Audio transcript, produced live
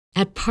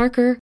At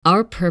Parker,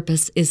 our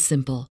purpose is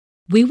simple.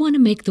 We want to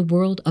make the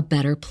world a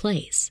better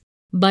place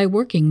by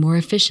working more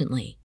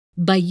efficiently,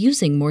 by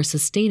using more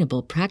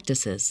sustainable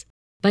practices,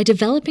 by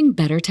developing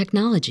better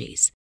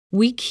technologies.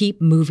 We keep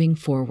moving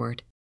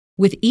forward.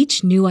 With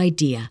each new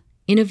idea,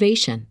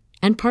 innovation,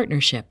 and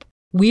partnership,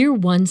 we're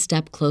one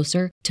step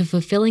closer to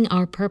fulfilling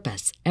our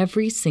purpose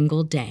every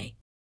single day.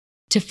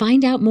 To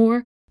find out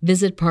more,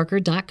 visit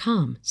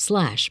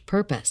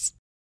parker.com/purpose.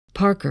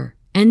 Parker,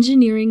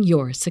 engineering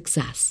your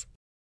success.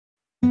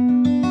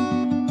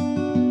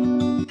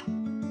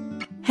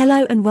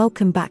 Hello and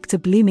welcome back to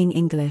Blooming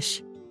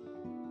English.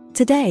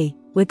 Today,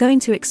 we're going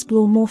to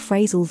explore more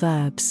phrasal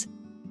verbs.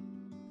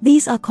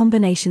 These are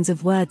combinations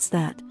of words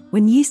that,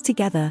 when used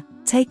together,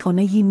 take on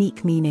a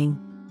unique meaning.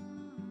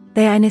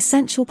 They are an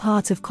essential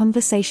part of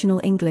conversational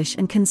English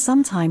and can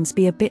sometimes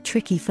be a bit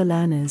tricky for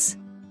learners.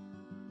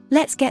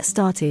 Let's get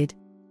started.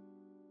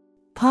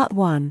 Part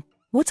 1.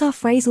 What are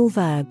phrasal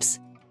verbs?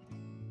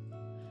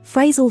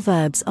 Phrasal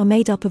verbs are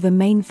made up of a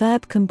main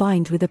verb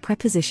combined with a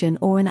preposition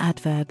or an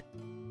adverb.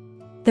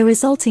 The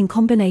resulting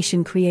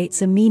combination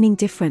creates a meaning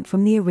different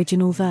from the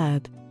original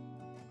verb.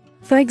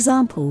 For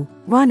example,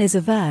 run is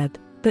a verb,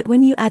 but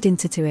when you add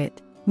into to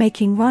it,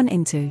 making run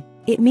into,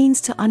 it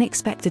means to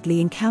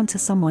unexpectedly encounter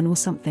someone or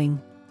something.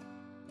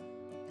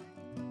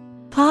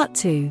 Part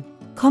 2.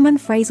 Common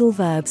phrasal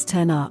verbs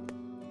turn up.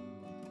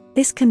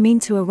 This can mean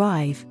to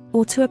arrive,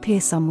 or to appear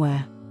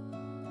somewhere.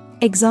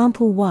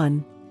 Example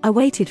 1. I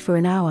waited for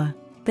an hour,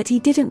 but he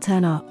didn't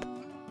turn up.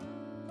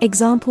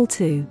 Example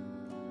 2.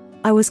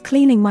 I was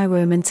cleaning my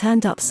room and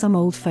turned up some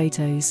old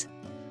photos.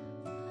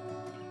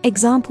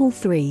 Example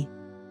 3.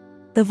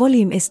 The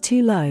volume is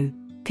too low,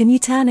 can you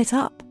turn it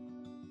up?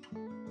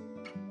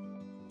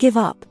 Give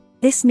up,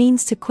 this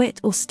means to quit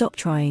or stop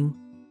trying.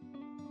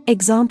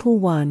 Example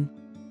 1.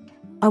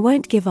 I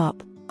won't give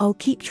up, I'll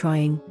keep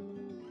trying.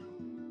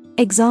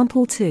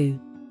 Example 2.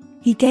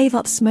 He gave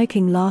up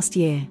smoking last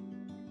year.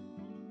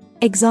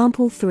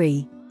 Example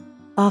 3.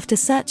 After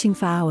searching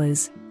for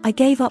hours, I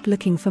gave up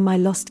looking for my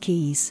lost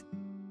keys.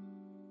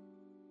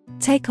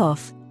 Take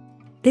off.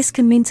 This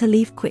can mean to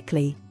leave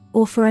quickly,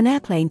 or for an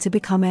airplane to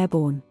become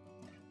airborne.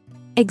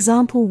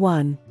 Example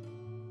 1.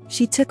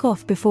 She took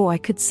off before I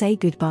could say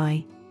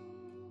goodbye.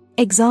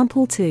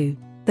 Example 2.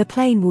 The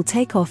plane will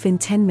take off in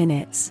 10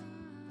 minutes.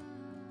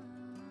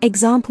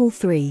 Example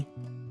 3.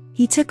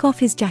 He took off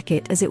his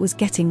jacket as it was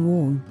getting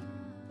warm.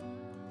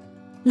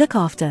 Look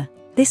after.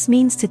 This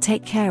means to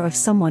take care of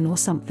someone or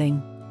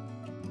something.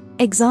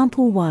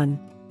 Example 1.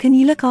 Can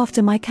you look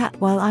after my cat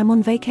while I'm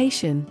on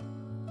vacation?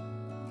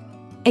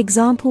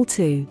 Example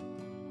 2.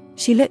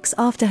 She looks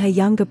after her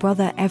younger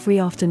brother every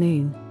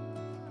afternoon.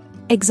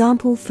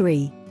 Example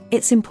 3.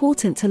 It's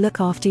important to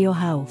look after your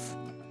health.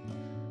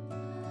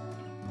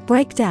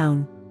 Break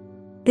down.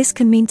 This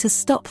can mean to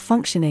stop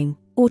functioning,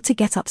 or to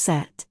get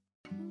upset.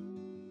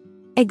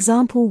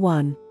 Example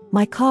 1.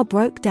 My car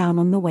broke down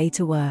on the way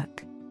to work.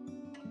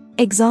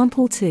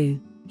 Example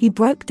 2. He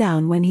broke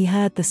down when he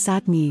heard the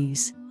sad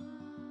news.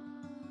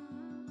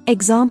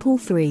 Example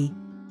 3.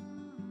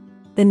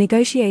 The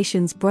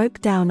negotiations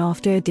broke down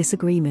after a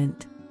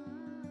disagreement.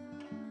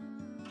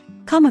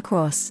 Come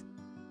across.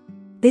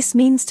 This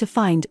means to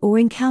find or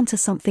encounter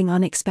something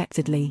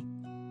unexpectedly.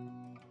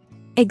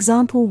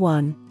 Example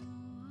 1.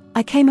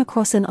 I came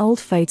across an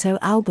old photo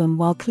album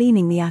while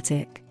cleaning the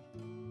attic.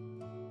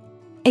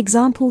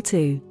 Example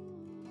 2.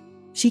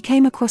 She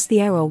came across the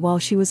error while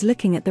she was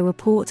looking at the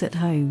report at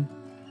home.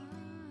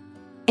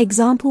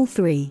 Example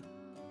 3.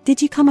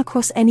 Did you come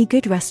across any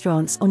good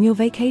restaurants on your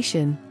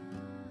vacation?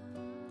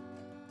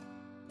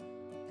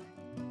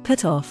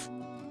 Put off.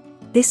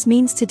 This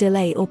means to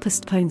delay or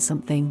postpone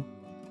something.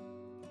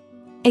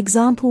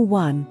 Example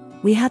 1.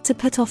 We had to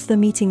put off the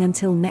meeting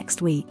until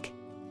next week.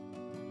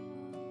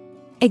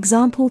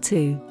 Example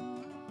 2.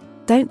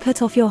 Don't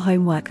put off your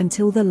homework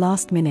until the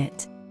last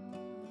minute.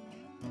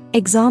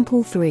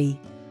 Example 3.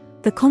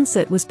 The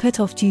concert was put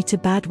off due to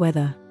bad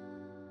weather.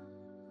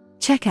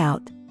 Check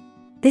out.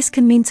 This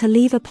can mean to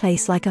leave a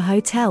place like a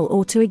hotel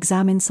or to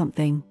examine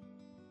something.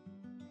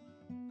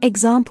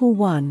 Example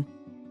 1.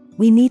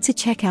 We need to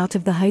check out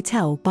of the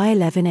hotel by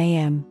 11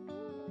 a.m.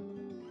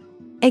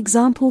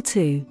 Example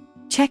 2.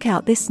 Check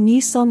out this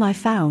new song I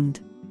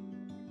found.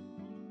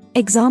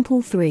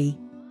 Example 3.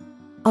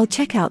 I'll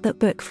check out that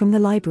book from the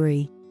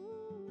library.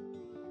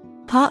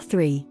 Part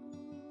 3.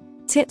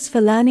 Tips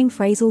for learning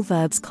phrasal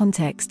verbs.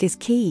 Context is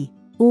key.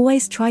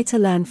 Always try to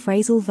learn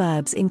phrasal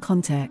verbs in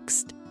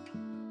context.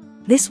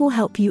 This will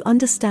help you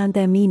understand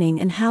their meaning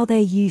and how they're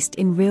used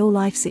in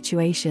real-life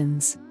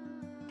situations.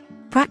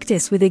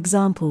 Practice with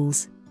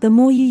examples. The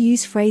more you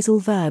use phrasal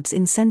verbs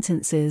in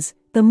sentences,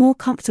 the more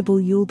comfortable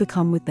you'll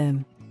become with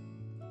them.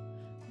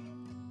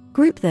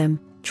 Group them.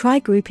 Try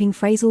grouping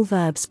phrasal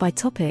verbs by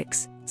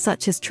topics,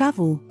 such as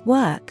travel,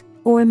 work,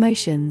 or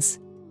emotions.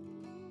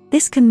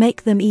 This can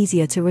make them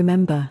easier to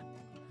remember.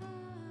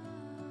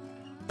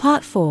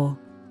 Part 4.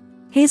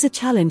 Here's a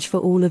challenge for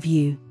all of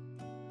you.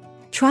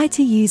 Try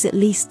to use at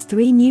least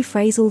 3 new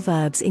phrasal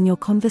verbs in your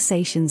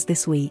conversations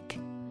this week.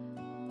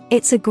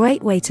 It's a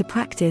great way to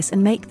practice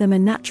and make them a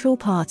natural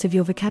part of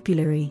your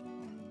vocabulary.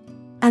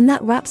 And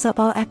that wraps up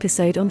our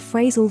episode on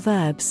phrasal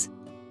verbs.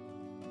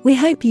 We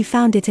hope you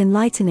found it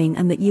enlightening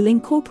and that you'll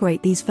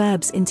incorporate these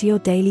verbs into your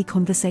daily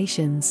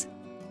conversations.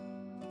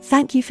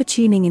 Thank you for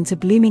tuning into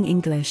Blooming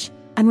English,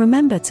 and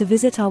remember to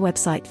visit our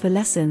website for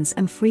lessons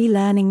and free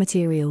learning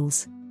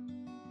materials.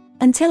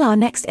 Until our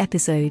next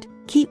episode,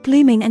 keep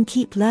blooming and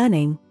keep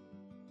learning.